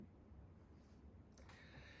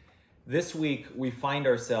This week, we find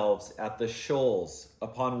ourselves at the shoals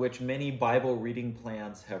upon which many Bible reading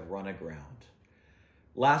plans have run aground.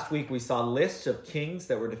 Last week, we saw lists of kings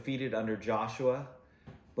that were defeated under Joshua,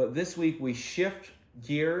 but this week we shift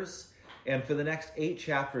gears, and for the next 8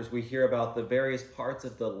 chapters, we hear about the various parts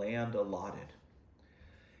of the land allotted.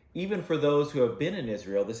 Even for those who have been in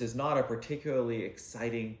Israel, this is not a particularly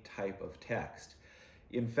exciting type of text.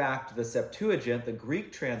 In fact, the Septuagint, the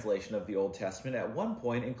Greek translation of the Old Testament, at one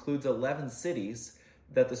point includes 11 cities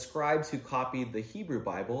that the scribes who copied the Hebrew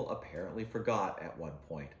Bible apparently forgot at one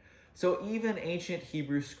point. So even ancient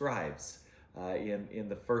Hebrew scribes in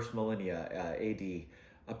the first millennia AD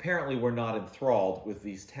apparently were not enthralled with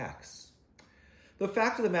these texts. The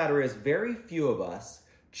fact of the matter is, very few of us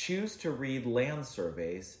choose to read land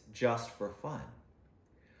surveys just for fun.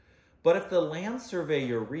 But if the land survey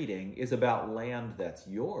you're reading is about land that's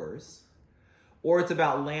yours, or it's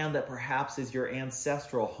about land that perhaps is your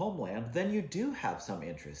ancestral homeland, then you do have some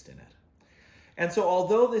interest in it. And so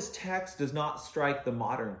although this text does not strike the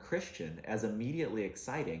modern Christian as immediately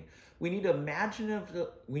exciting, we need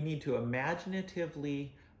to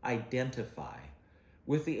imaginatively identify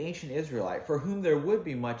with the ancient Israelite for whom there would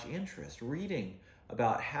be much interest reading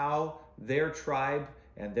about how their tribe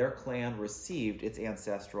and their clan received its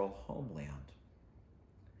ancestral homeland.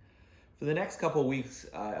 For the next couple of weeks,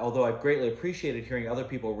 although I've greatly appreciated hearing other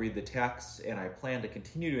people read the text, and I plan to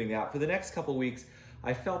continue doing that, for the next couple of weeks,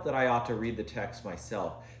 I felt that I ought to read the text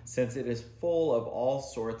myself, since it is full of all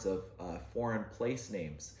sorts of foreign place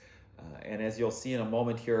names. And as you'll see in a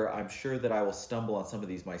moment here, I'm sure that I will stumble on some of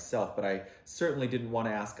these myself, but I certainly didn't want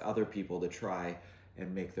to ask other people to try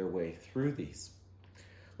and make their way through these.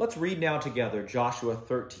 Let's read now together Joshua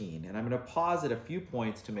 13, and I'm going to pause at a few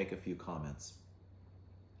points to make a few comments.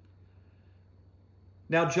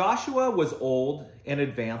 Now Joshua was old and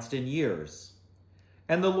advanced in years,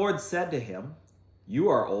 and the Lord said to him, "You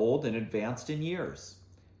are old and advanced in years,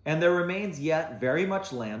 and there remains yet very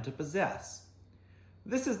much land to possess.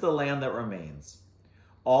 This is the land that remains,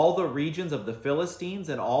 all the regions of the Philistines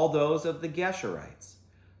and all those of the Geshurites,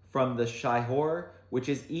 from the Shihor, which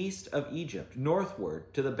is east of Egypt,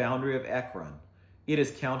 northward to the boundary of Ekron. It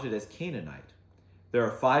is counted as Canaanite. There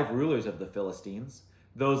are 5 rulers of the Philistines,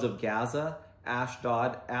 those of Gaza,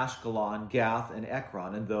 Ashdod, Ashkelon, Gath, and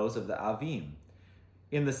Ekron, and those of the Avim.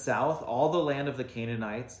 In the south, all the land of the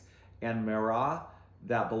Canaanites, and Merah,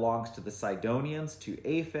 that belongs to the Sidonians, to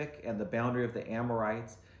Aphek, and the boundary of the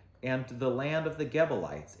Amorites, and to the land of the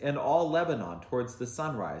Gebalites, and all Lebanon towards the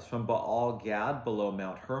sunrise, from Baal Gad below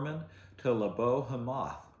Mount Hermon to Lebo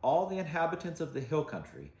Hamath, all the inhabitants of the hill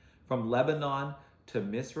country, from Lebanon to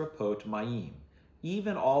Misrepot Maim,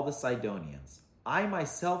 even all the Sidonians. I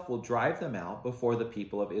myself will drive them out before the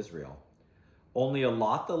people of Israel. Only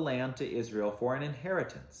allot the land to Israel for an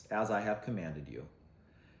inheritance, as I have commanded you.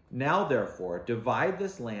 Now, therefore, divide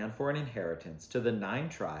this land for an inheritance to the 9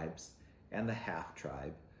 tribes and the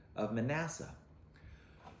half-tribe of Manasseh."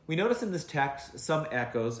 We notice in this text some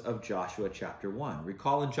echoes of Joshua chapter 1.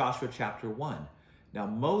 Recall in Joshua chapter 1, "Now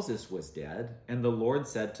Moses was dead, and the Lord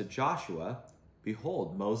said to Joshua,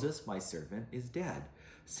 'Behold, Moses, my servant, is dead.'"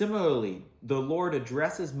 Similarly, the Lord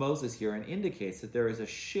addresses Moses here and indicates that there is a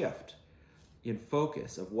shift in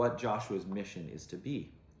focus of what Joshua's mission is to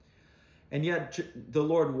be. And yet, the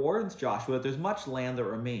Lord warns Joshua that there's much land that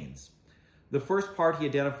remains. The first part, he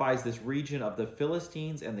identifies this region of the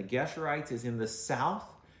Philistines and the Geshurites is in the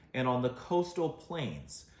south and on the coastal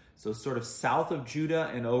plains. So sort of south of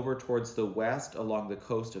Judah and over towards the west along the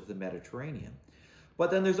coast of the Mediterranean.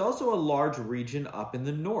 But then there's also a large region up in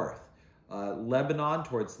the north. Lebanon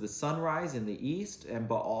towards the sunrise in the east, and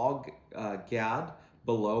Baal Gad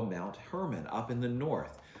below Mount Hermon up in the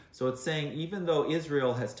north. So it's saying even though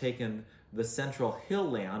Israel has taken the central hill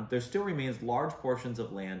land, there still remains large portions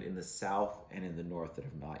of land in the south and in the north that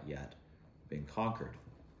have not yet been conquered.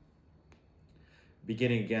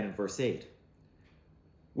 Beginning again in verse 8.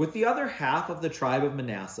 "With the other half of the tribe of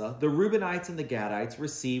Manasseh, the Reubenites and the Gadites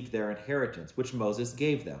received their inheritance, which Moses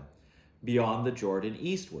gave them, beyond the Jordan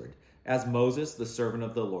eastward, as Moses, the servant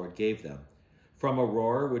of the Lord, gave them, from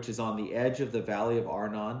Aroer, which is on the edge of the valley of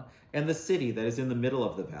Arnon, and the city that is in the middle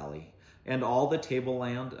of the valley, and all the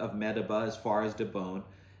tableland of Medeba as far as Dibon,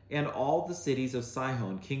 and all the cities of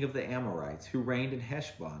Sihon, king of the Amorites, who reigned in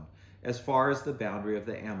Heshbon, as far as the boundary of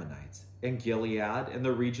the Ammonites, and Gilead, and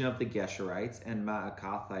the region of the Geshurites, and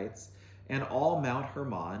Maacathites, and all Mount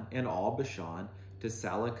Hermon, and all Bashan, to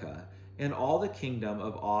Salecah, and all the kingdom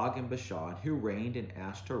of Og and Bashan, who reigned in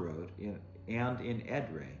Ashtaroth and in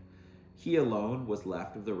Edrei. He alone was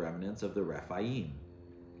left of the remnants of the Rephaim.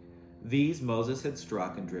 These Moses had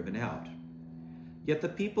struck and driven out. Yet the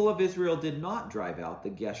people of Israel did not drive out the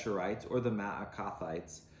Geshurites or the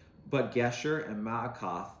Maacathites, but Gesher and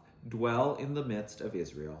Maacath dwell in the midst of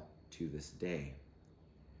Israel to this day.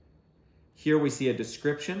 Here we see a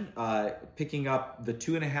description picking up the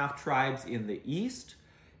 2.5 tribes in the east,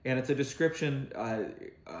 and it's a description.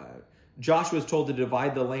 Joshua is told to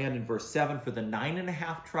divide the land in verse 7 for the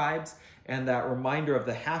 9.5 tribes, and that reminder of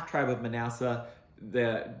the half tribe of Manasseh,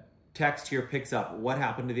 the text here picks up what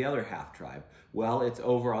happened to the other half tribe. Well, it's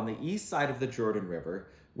over on the east side of the Jordan River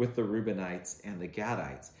with the Reubenites and the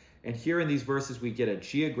Gadites. And here in these verses, we get a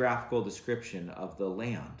geographical description of the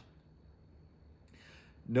land.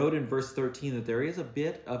 Note in verse 13 that there is a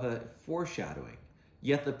bit of a foreshadowing.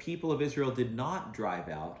 Yet the people of Israel did not drive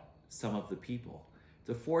out some of the people.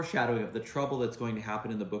 It's a foreshadowing of the trouble that's going to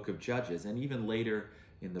happen in the book of Judges and even later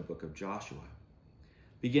in the book of Joshua.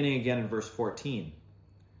 Beginning again in verse 14.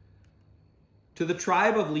 To the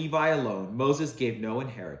tribe of Levi alone, Moses gave no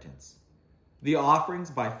inheritance. The offerings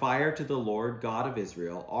by fire to the Lord God of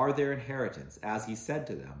Israel are their inheritance, as he said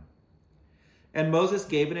to them. And Moses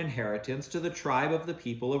gave an inheritance to the tribe of the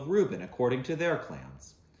people of Reuben, according to their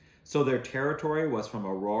clans. So their territory was from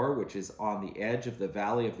Aroer, which is on the edge of the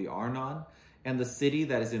valley of the Arnon, and the city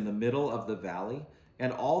that is in the middle of the valley,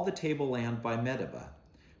 and all the tableland by Medeba,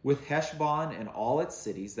 with Heshbon and all its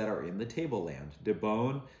cities that are in the tableland,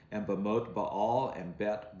 Dibon and Bamot Baal and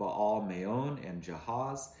Bet Baal Meon and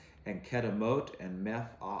Jahaz and Kedemot and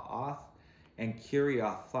Mephaath and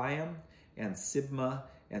Kiriathaim and Sibmah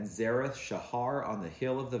and Zareth Shahar on the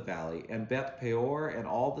hill of the valley, and Bet Peor and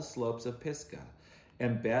all the slopes of Pisgah,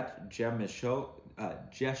 and Bet Jeshimot,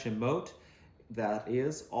 that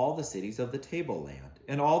is, all the cities of the tableland,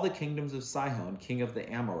 and all the kingdoms of Sihon, king of the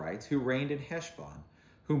Amorites, who reigned in Heshbon,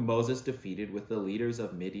 whom Moses defeated with the leaders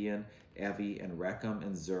of Midian, Evi, and Rechem,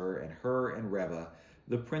 and Zur, and Hur, and Reba,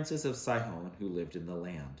 the princes of Sihon who lived in the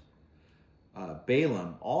land.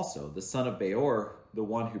 Balaam also, the son of Beor, the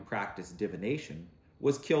one who practiced divination,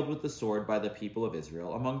 was killed with the sword by the people of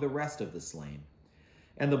Israel among the rest of the slain.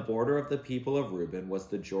 And the border of the people of Reuben was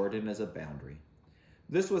the Jordan as a boundary.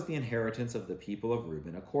 This was the inheritance of the people of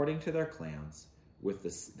Reuben according to their clans,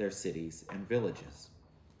 with their cities and villages.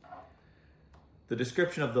 The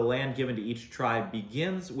description of the land given to each tribe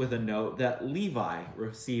begins with a note that Levi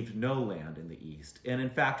received no land in the east. And in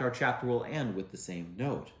fact, our chapter will end with the same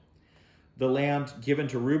note. The land given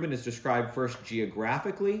to Reuben is described first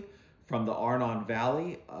geographically from the Arnon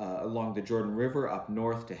Valley along the Jordan River up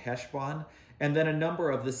north to Heshbon, and then a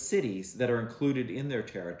number of the cities that are included in their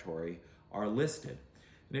territory are listed.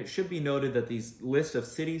 And it should be noted that these lists of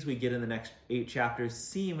cities we get in the next 8 chapters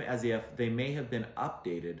seem as if they may have been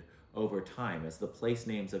updated over time as the place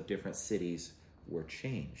names of different cities were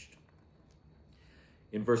changed.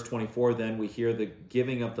 In verse 24, then, we hear the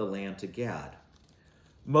giving of the land to Gad.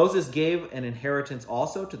 Moses gave an inheritance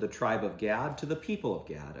also to the tribe of Gad, to the people of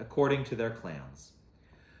Gad, according to their clans.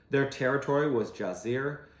 Their territory was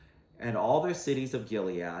Jazer, and all their cities of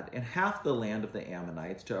Gilead, and half the land of the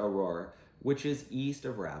Ammonites to Aroer, which is east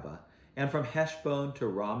of Rabbah, and from Heshbon to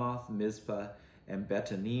Ramoth, Mizpah, and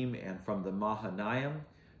Betanim, and from the Mahanaim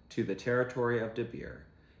to the territory of Debir,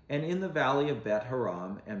 and in the valley of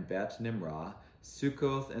Bet-Haram and Bet-Nimrah,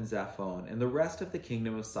 Sukkoth and Zaphon, and the rest of the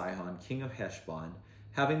kingdom of Sihon, king of Heshbon,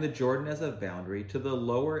 having the Jordan as a boundary to the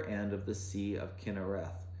lower end of the sea of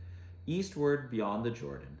Kinnereth, eastward beyond the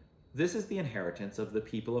Jordan. This is the inheritance of the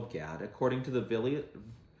people of Gad, according to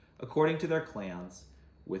their clans,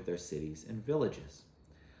 with their cities and villages.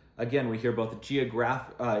 Again, we hear both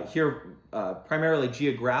primarily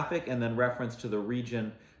geographic and then reference to the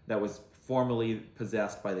region that was formerly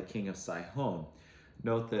possessed by the king of Sihon.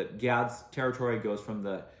 Note that Gad's territory goes from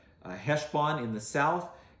the Heshbon in the south,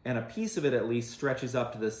 and a piece of it at least stretches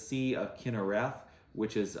up to the Sea of Kinnereth,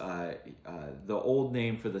 which is the old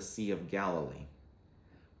name for the Sea of Galilee.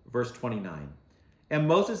 Verse 29, and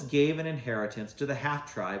Moses gave an inheritance to the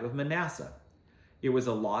half-tribe of Manasseh. It was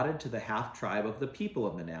allotted to the half-tribe of the people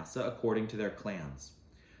of Manasseh according to their clans.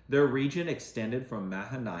 Their region extended from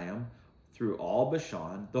Mahanaim through all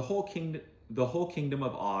Bashan, the whole kingdom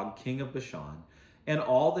of Og, king of Bashan, and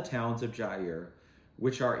all the towns of Jair,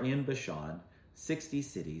 which are in Bashan, 60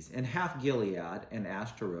 cities, and half Gilead and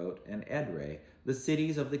Ashtaroth and Edrei, the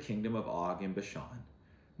cities of the kingdom of Og in Bashan.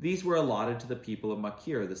 These were allotted to the people of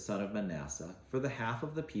Machir, the son of Manasseh, for the half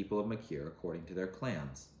of the people of Machir according to their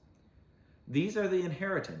clans. These are the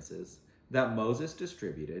inheritances that Moses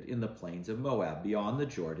distributed in the plains of Moab, beyond the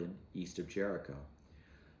Jordan, east of Jericho.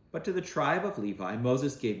 But to the tribe of Levi,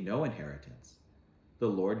 Moses gave no inheritance. The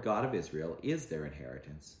Lord God of Israel is their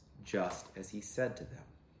inheritance, just as he said to them.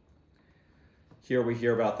 Here we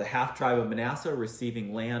hear about the half-tribe of Manasseh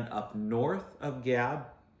receiving land up north of Gad.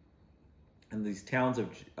 And these towns of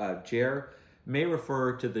Jair may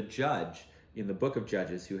refer to the judge in the book of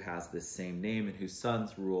Judges who has this same name and whose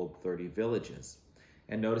sons ruled 30 villages.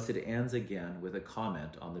 And notice it ends again with a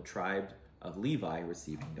comment on the tribe of Levi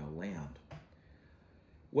receiving no land.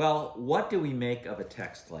 Well, what do we make of a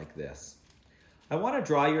text like this? I want to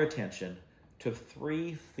draw your attention to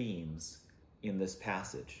three themes in this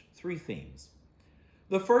passage. Three themes.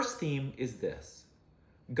 The first theme is this: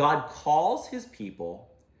 God calls his people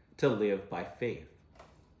to live by faith.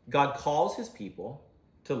 God calls his people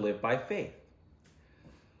to live by faith.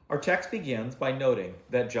 Our text begins by noting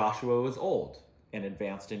that Joshua was old and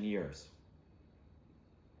advanced in years.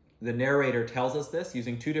 The narrator tells us this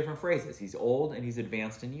using two different phrases. He's old and he's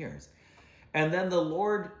advanced in years. And then the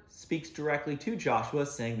Lord speaks directly to Joshua,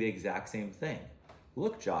 saying the exact same thing.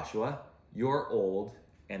 Look, Joshua, you're old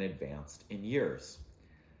and advanced in years.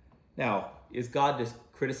 Now, is God just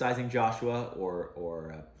criticizing Joshua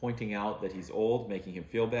or pointing out that he's old, making him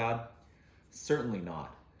feel bad? Certainly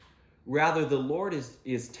not. Rather, the Lord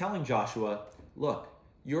is telling Joshua, look,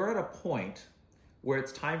 you're at a point where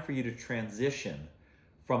it's time for you to transition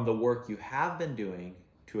from the work you have been doing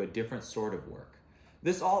to a different sort of work.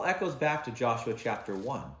 This all echoes back to Joshua chapter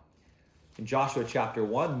 1. In Joshua chapter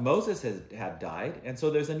 1, Moses had died, and so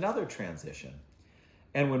there's another transition.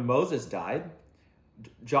 And when Moses died,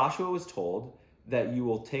 Joshua was told that you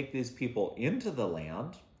will take these people into the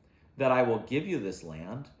land, that I will give you this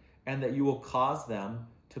land, and that you will cause them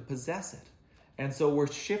to possess it. And so we're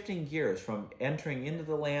shifting gears from entering into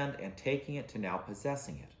the land and taking it to now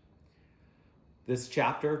possessing it. This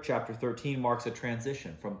chapter 13, marks a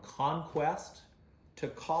transition from conquest to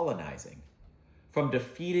colonizing, from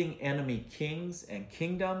defeating enemy kings and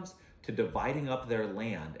kingdoms to dividing up their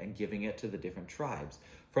land and giving it to the different tribes,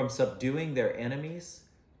 from subduing their enemies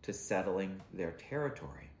to settling their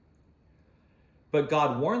territory. But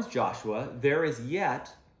God warns Joshua, there is yet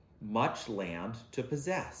much land to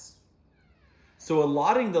possess. So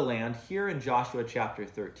allotting the land here in Joshua chapter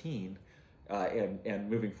 13, and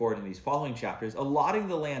moving forward in these following chapters, allotting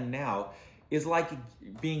the land now is like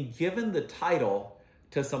being given the title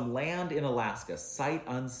to some land in Alaska, sight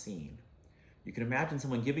unseen. You can imagine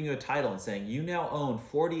someone giving you a title and saying, you now own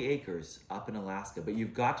 40 acres up in Alaska, but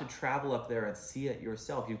you've got to travel up there and see it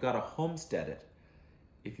yourself. You've got to homestead it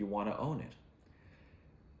if you want to own it.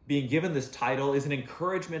 Being given this title is an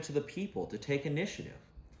encouragement to the people to take initiative.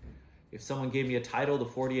 If someone gave me a title to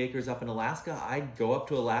 40 acres up in Alaska, I'd go up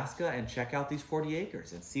to Alaska and check out these 40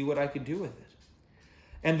 acres and see what I could do with it.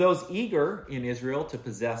 And those eager in Israel to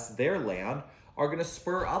possess their land are going to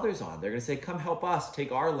spur others on. They're going to say, come help us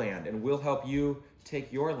take our land, and we'll help you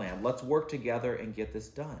take your land. Let's work together and get this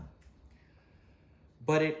done.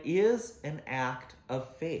 But it is an act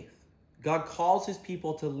of faith. God calls his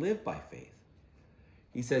people to live by faith.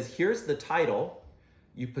 He says, here's the title,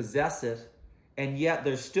 you possess it, and yet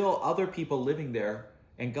there's still other people living there.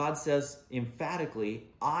 And God says emphatically,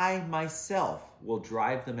 I myself will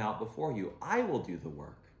drive them out before you. I will do the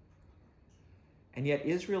work. And yet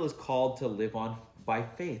Israel is called to live on by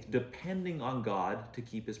faith, depending on God to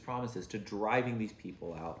keep his promises, to driving these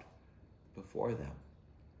people out before them.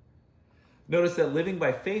 Notice that living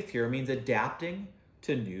by faith here means adapting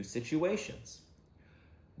to new situations.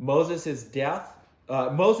 Moses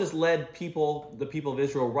led the people of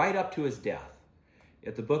Israel right up to his death.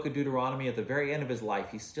 At the book of Deuteronomy, at the very end of his life,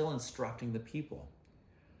 he's still instructing the people.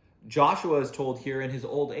 Joshua is told here in his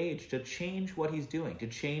old age to change what he's doing, to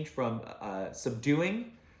change from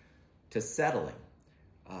subduing to settling.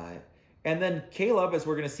 And then Caleb, as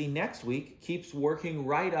we're going to see next week, keeps working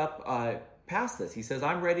right up past this. He says,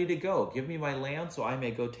 I'm ready to go. Give me my land so I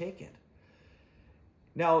may go take it.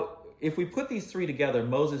 Now, if we put these three together,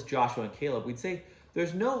 Moses, Joshua, and Caleb, we'd say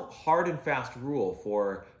there's no hard and fast rule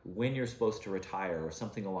for when you're supposed to retire or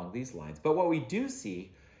something along these lines. But what we do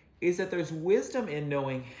see is that there's wisdom in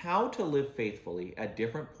knowing how to live faithfully at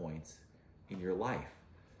different points in your life.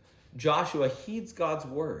 Joshua heeds God's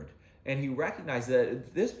word, and he recognized that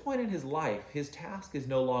at this point in his life, his task is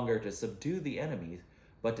no longer to subdue the enemies,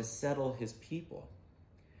 but to settle his people.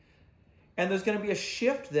 And there's going to be a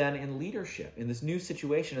shift then in leadership in this new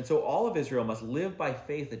situation. And so all of Israel must live by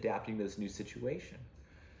faith, adapting to this new situation.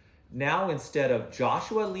 Now, instead of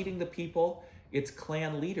Joshua leading the people, it's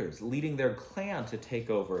clan leaders leading their clan to take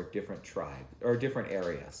over different tribes or different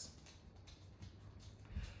areas.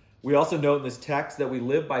 We also note in this text that we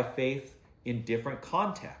live by faith in different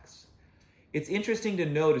contexts. It's interesting to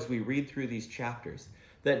note as we read through these chapters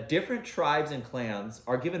that different tribes and clans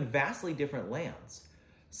are given vastly different lands.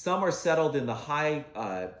 Some are settled in the high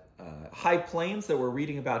high plains that we're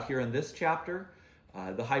reading about here in this chapter,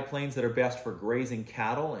 the high plains that are best for grazing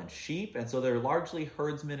cattle and sheep, and so they're largely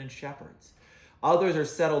herdsmen and shepherds. Others are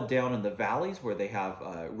settled down in the valleys where they have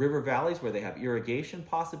river valleys where they have irrigation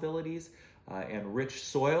possibilities and rich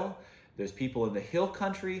soil. There's people in the hill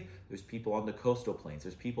country. There's people on the coastal plains.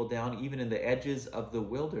 There's people down even in the edges of the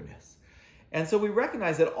wilderness. And so we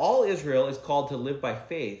recognize that all Israel is called to live by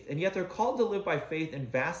faith, and yet they're called to live by faith in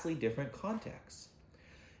vastly different contexts.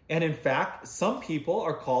 And in fact, some people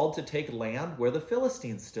are called to take land where the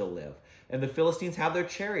Philistines still live. And the Philistines have their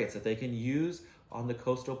chariots that they can use on the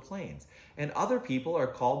coastal plains. And other people are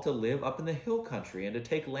called to live up in the hill country and to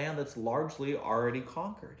take land that's largely already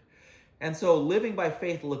conquered. And so living by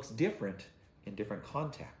faith looks different in different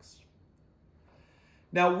contexts.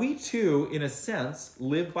 Now we too, in a sense,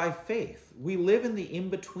 live by faith. We live in the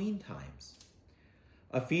in-between times.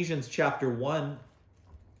 Ephesians chapter 1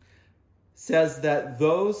 says that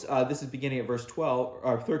those, this is beginning at verse 12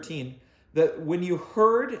 or 13, that when you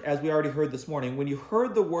heard, as we already heard this morning, when you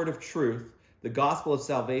heard the word of truth, the gospel of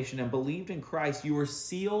salvation, and believed in Christ, you were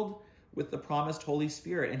sealed with the promised Holy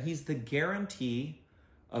Spirit. And he's the guarantee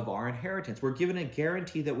of our inheritance. We're given a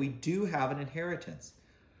guarantee that we do have an inheritance,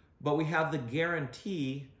 but we have the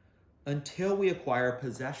guarantee until we acquire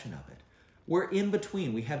possession of it. We're in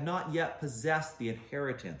between. We have not yet possessed the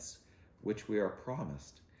inheritance which we are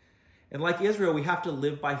promised. And like Israel, we have to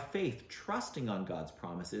live by faith, trusting on God's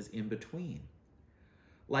promises in between.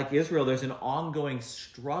 Like Israel, there's an ongoing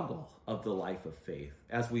struggle of the life of faith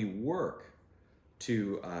as we work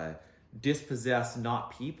to dispossess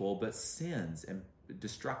not people, but sins and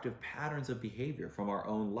destructive patterns of behavior from our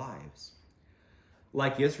own lives.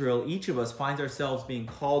 Like Israel, each of us finds ourselves being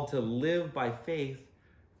called to live by faith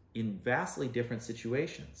in vastly different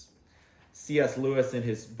situations. C.S. Lewis, in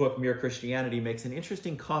his book Mere Christianity, makes an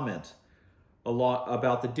interesting comment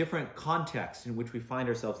about the different contexts in which we find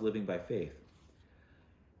ourselves living by faith.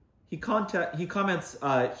 He comments,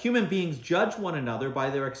 human beings judge one another by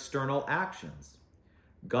their external actions.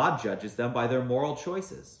 God judges them by their moral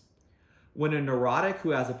choices. When a neurotic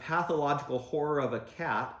who has a pathological horror of a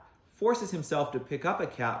cat forces himself to pick up a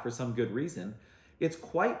cat for some good reason, it's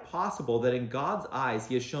quite possible that in God's eyes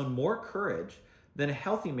he has shown more courage than a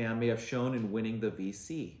healthy man may have shown in winning the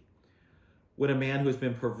VC. When a man who has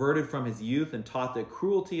been perverted from his youth and taught that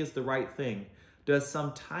cruelty is the right thing does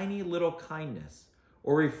some tiny little kindness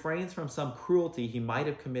or refrains from some cruelty he might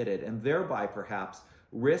have committed and thereby perhaps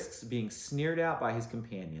risks being sneered at by his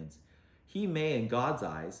companions, he may, in God's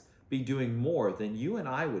eyes, be doing more than you and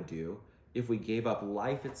I would do if we gave up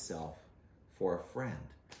life itself for a friend.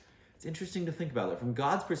 It's interesting to think about that. From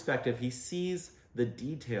God's perspective, he sees the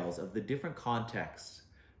details of the different contexts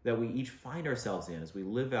that we each find ourselves in as we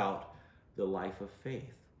live out the life of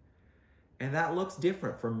faith. And that looks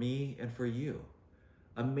different for me and for you.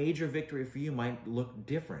 A major victory for you might look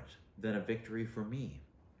different than a victory for me.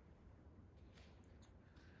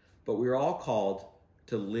 But we're all called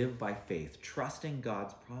to live by faith, trusting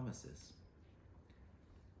God's promises.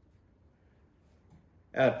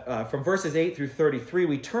 From verses 8 through 33,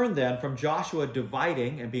 we turn then from Joshua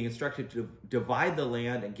dividing and being instructed to divide the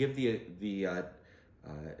land and give the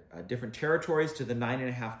different territories to the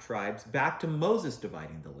 9.5 tribes, back to Moses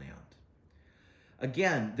dividing the land.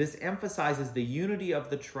 Again, this emphasizes the unity of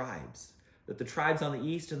the tribes, that the tribes on the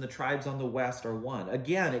east and the tribes on the west are one.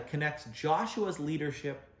 Again, it connects Joshua's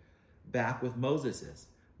leadership back with Moses's.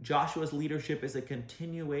 Joshua's leadership is a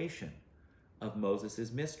continuation of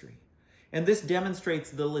Moses's mystery. And this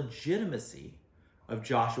demonstrates the legitimacy of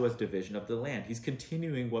Joshua's division of the land. He's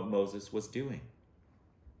continuing what Moses was doing.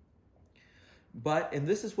 But, and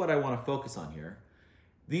this is what I want to focus on here,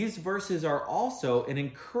 these verses are also an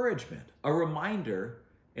encouragement, a reminder,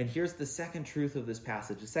 and here's the second truth of this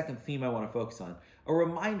passage, the second theme I want to focus on, a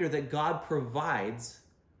reminder that God provides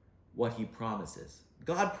what he promises.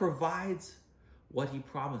 God provides what he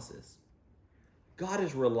promises. God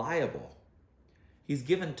is reliable. He's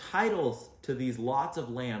given titles to these lots of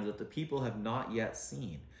land that the people have not yet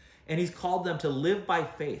seen. And he's called them to live by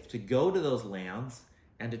faith, to go to those lands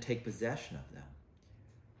and to take possession of them.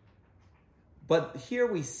 But here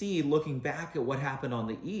we see, looking back at what happened on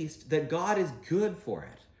the east, that God is good for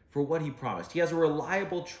it, for what he promised. He has a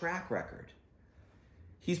reliable track record.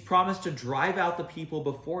 He's promised to drive out the people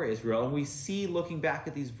before Israel, and we see, looking back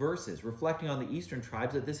at these verses, reflecting on the eastern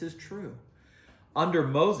tribes, that this is true. Under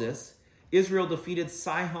Moses, Israel defeated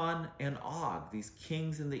Sihon and Og, these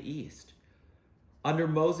kings in the east. Under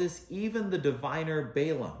Moses, even the diviner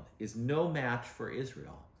Balaam is no match for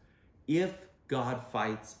Israel if God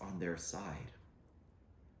fights on their side.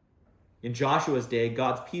 In Joshua's day,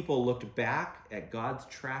 God's people looked back at God's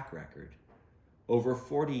track record over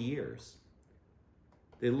 40 years.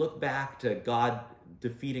 They look back to God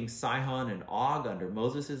defeating Sihon and Og under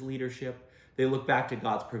Moses' leadership. They look back to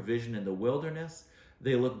God's provision in the wilderness.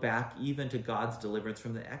 They look back even to God's deliverance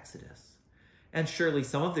from the Exodus. And surely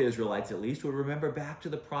some of the Israelites at least would remember back to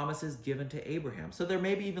the promises given to Abraham. So they're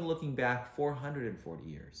maybe even looking back 440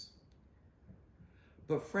 years.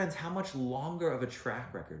 But friends, how much longer of a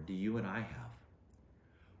track record do you and I have?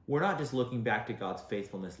 We're not just looking back to God's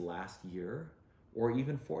faithfulness last year or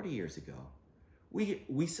even 40 years ago. We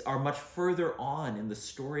are much further on in the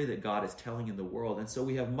story that God is telling in the world. And so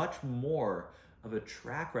we have much more of a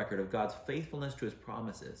track record of God's faithfulness to his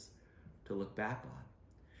promises to look back on.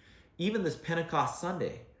 Even this Pentecost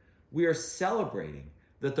Sunday, we are celebrating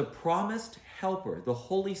that the promised helper, the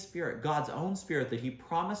Holy Spirit, God's own Spirit that he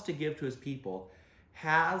promised to give to his people,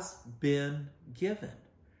 has been given.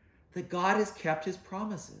 That God has kept his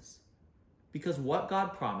promises. Because what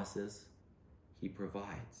God promises, he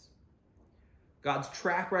provides. God's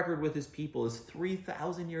track record with his people is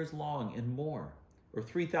 3,000 years long and more, or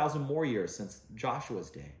 3,000 more years since Joshua's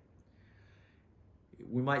day.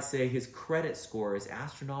 We might say his credit score is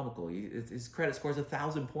astronomical. His credit score is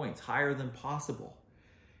 1,000 points, higher than possible.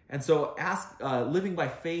 And so living by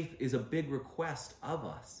faith is a big request of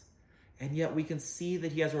us. And yet we can see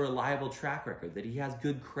that he has a reliable track record, that he has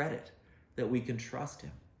good credit, that we can trust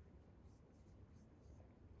him.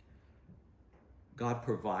 God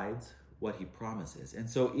provides what he promises. And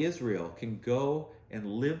so Israel can go and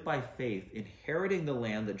live by faith, inheriting the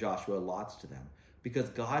land that Joshua allots to them, because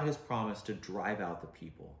God has promised to drive out the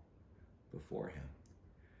people before him.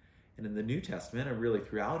 And in the New Testament, and really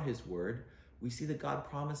throughout his word, we see that God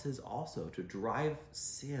promises also to drive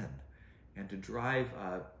sin and to drive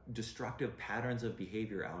destructive patterns of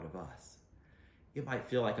behavior out of us. It might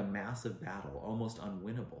feel like a massive battle, almost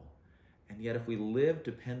unwinnable. And yet if we live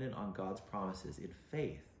dependent on God's promises in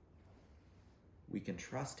faith, we can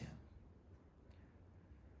trust him.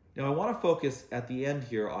 Now I want to focus at the end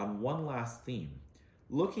here on one last theme,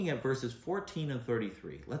 looking at verses 14 and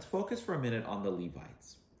 33. Let's focus for a minute on the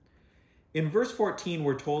Levites. In verse 14,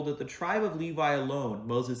 we're told that the tribe of Levi alone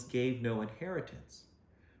Moses gave no inheritance.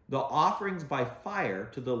 The offerings by fire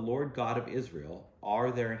to the Lord God of Israel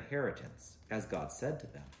are their inheritance, as God said to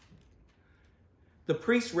them. The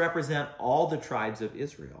priests represent all the tribes of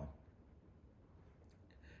Israel.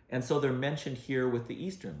 And so they're mentioned here with the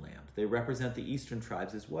eastern land. They represent the eastern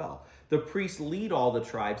tribes as well. The priests lead all the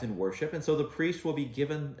tribes in worship, and so the priests will be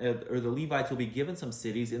given, or the Levites will be given some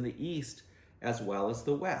cities in the east as well as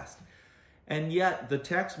the west. And yet the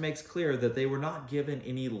text makes clear that they were not given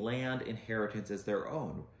any land inheritance as their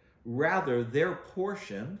own. Rather, their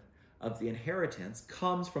portion of the inheritance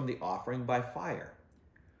comes from the offering by fire.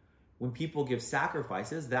 When people give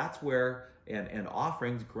sacrifices, that's where, and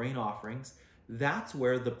offerings, grain offerings, that's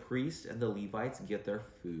where the priests and the Levites get their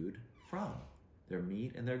food from, their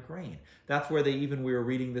meat and their grain. That's where we were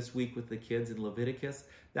reading this week with the kids in Leviticus,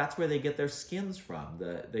 that's where they get their skins from.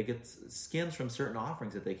 They get skins from certain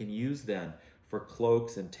offerings that they can use then for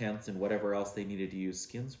cloaks and tents and whatever else they needed to use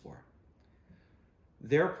skins for.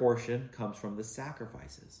 Their portion comes from the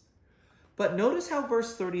sacrifices. But notice how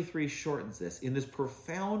verse 33 shortens this in this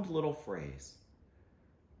profound little phrase.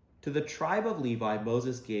 To the tribe of Levi,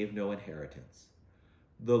 Moses gave no inheritance.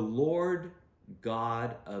 The Lord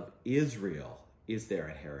God of Israel is their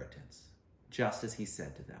inheritance, just as he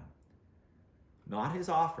said to them. Not his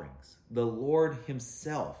offerings. The Lord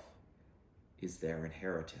himself is their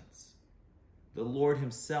inheritance. The Lord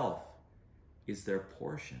himself is their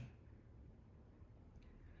portion.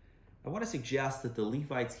 I want to suggest that the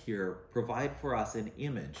Levites here provide for us an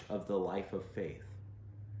image of the life of faith.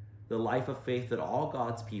 The life of faith that all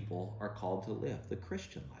God's people are called to live, the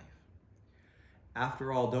Christian life.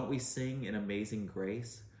 After all, don't we sing in Amazing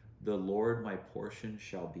Grace, "The Lord my portion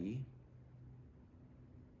shall be"?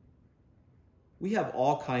 We have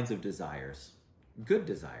all kinds of desires, good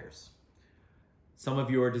desires. Some of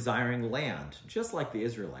you are desiring land, just like the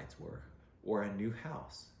Israelites were, or a new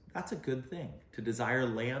house. That's a good thing. To desire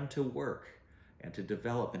land to work and to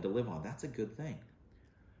develop and to live on, that's a good thing.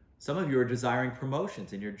 Some of you are desiring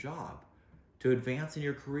promotions in your job, to advance in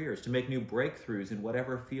your careers, to make new breakthroughs in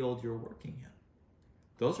whatever field you're working in.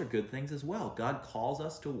 Those are good things as well. God calls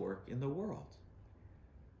us to work in the world.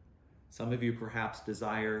 Some of you perhaps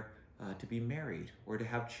desire to be married or to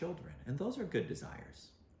have children, and those are good desires.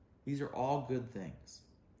 These are all good things.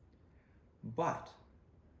 But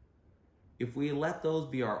if we let those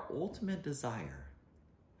be our ultimate desire,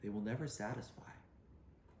 they will never satisfy.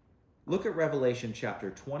 Look at Revelation chapter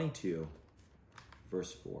 22,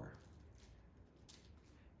 verse 4.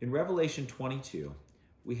 In Revelation 22,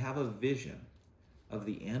 we have a vision of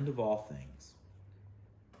the end of all things.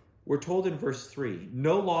 We're told in verse 3,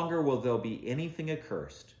 "No longer will there be anything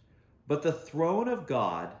accursed, but the throne of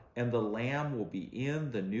God and the Lamb will be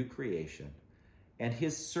in the new creation, and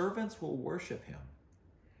his servants will worship him.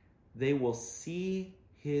 They will see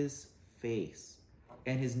his face,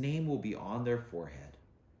 and his name will be on their forehead."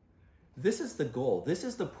 This is the goal. This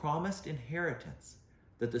is the promised inheritance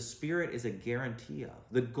that the Spirit is a guarantee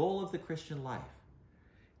of. The goal of the Christian life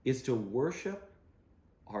is to worship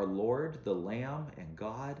our Lord, the Lamb, and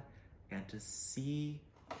God, and to see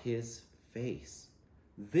his face.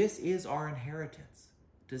 This is our inheritance,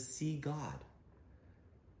 to see God.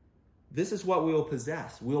 This is what we will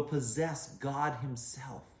possess. We will possess God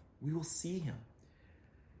himself. We will see him.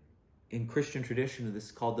 In Christian tradition, this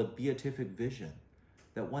is called the beatific vision,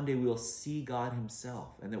 that one day we will see God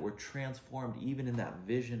himself and that we're transformed even in that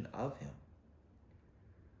vision of him.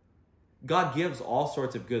 God gives all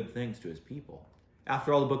sorts of good things to his people.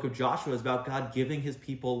 After all, the book of Joshua is about God giving his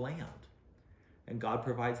people land. And God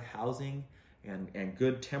provides housing and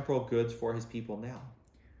good temporal goods for his people now.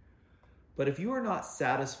 But if you are not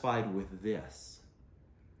satisfied with this,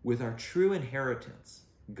 with our true inheritance,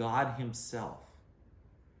 God himself,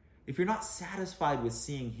 if you're not satisfied with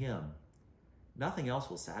seeing him, nothing else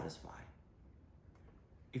will satisfy.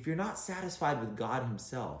 If you're not satisfied with God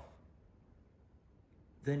himself,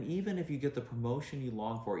 then even if you get the promotion you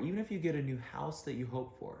long for, even if you get a new house that you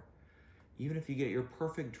hope for, even if you get your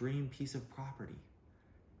perfect dream piece of property,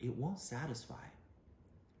 it won't satisfy.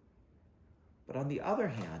 But on the other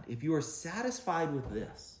hand, if you are satisfied with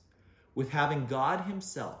this, with having God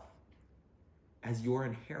himself as your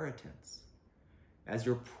inheritance, as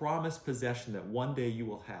your promised possession that one day you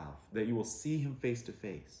will have, that you will see him face to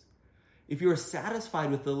face, if you are satisfied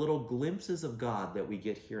with the little glimpses of God that we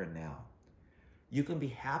get here and now, you can be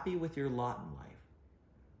happy with your lot in life,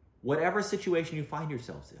 whatever situation you find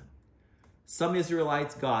yourselves in. Some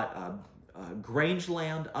Israelites got grange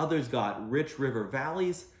land, others got rich river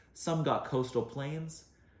valleys, some got coastal plains.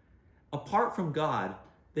 Apart from God,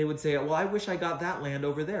 they would say, well, I wish I got that land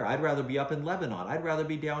over there. I'd rather be up in Lebanon. I'd rather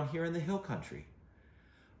be down here in the hill country.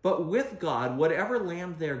 But with God, whatever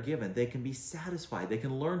land they're given, they can be satisfied. They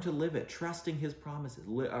can learn to live it, trusting his promises,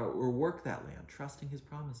 or work that land, trusting his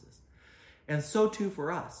promises. And so too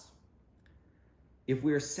for us. If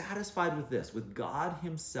we are satisfied with this, with God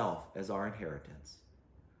himself as our inheritance,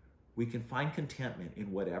 we can find contentment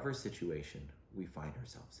in whatever situation we find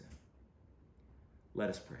ourselves in. Let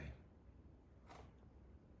us pray.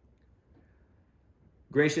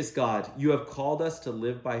 Gracious God, you have called us to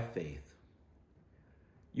live by faith.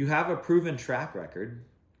 You have a proven track record,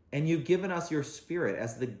 and you've given us your Spirit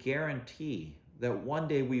as the guarantee that one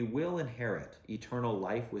day we will inherit eternal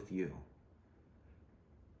life with you.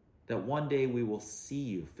 That one day we will see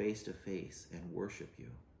you face to face and worship you.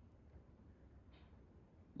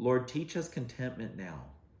 Lord, teach us contentment now.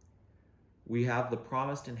 We have the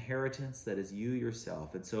promised inheritance that is you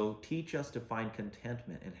yourself, and so teach us to find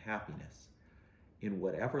contentment and happiness in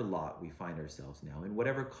whatever lot we find ourselves now, in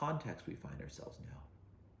whatever context we find ourselves now.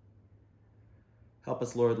 Help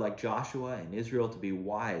us, Lord, like Joshua and Israel, to be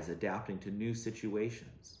wise, adapting to new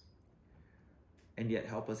situations. And yet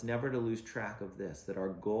help us never to lose track of this, that our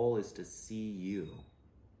goal is to see you.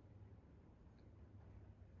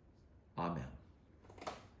 Amen.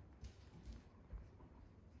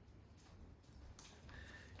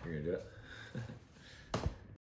 You're going to do it?